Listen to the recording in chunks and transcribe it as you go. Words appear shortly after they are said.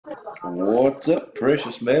What's up,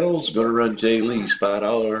 precious metals? Gonna run J. Lees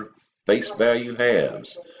 $5 face value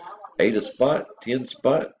halves. 8 a spot, 10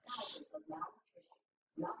 spots.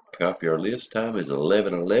 Copy our list. Time is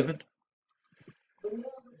 11:11.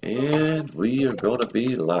 And we are gonna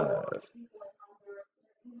be live.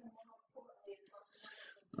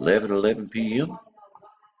 11:11 p.m.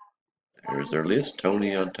 There's our list.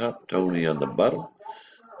 Tony on top, Tony on the bottom.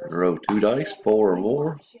 Row 2 dice, 4 or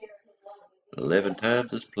more. 11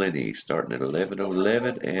 times is plenty. Starting at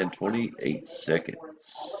 11:11 and 28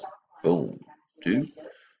 seconds. Boom. 2,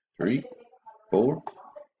 3, 4,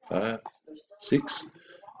 5, 6,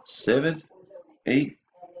 7, 8,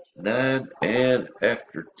 9, and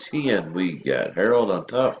after 10 we got Harold on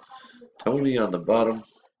top, Tony on the bottom.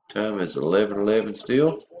 Time is 11:11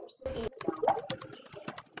 still.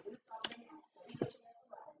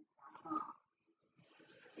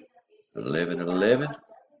 (11:11)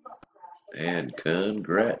 and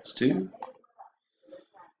congrats to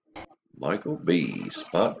Michael B.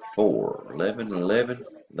 Spot 4. 11:11,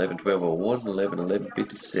 11:12:01,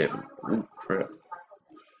 11:11:57. Ooh, crap.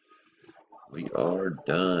 We are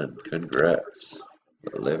done. Congrats.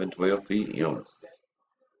 11:12 p.m.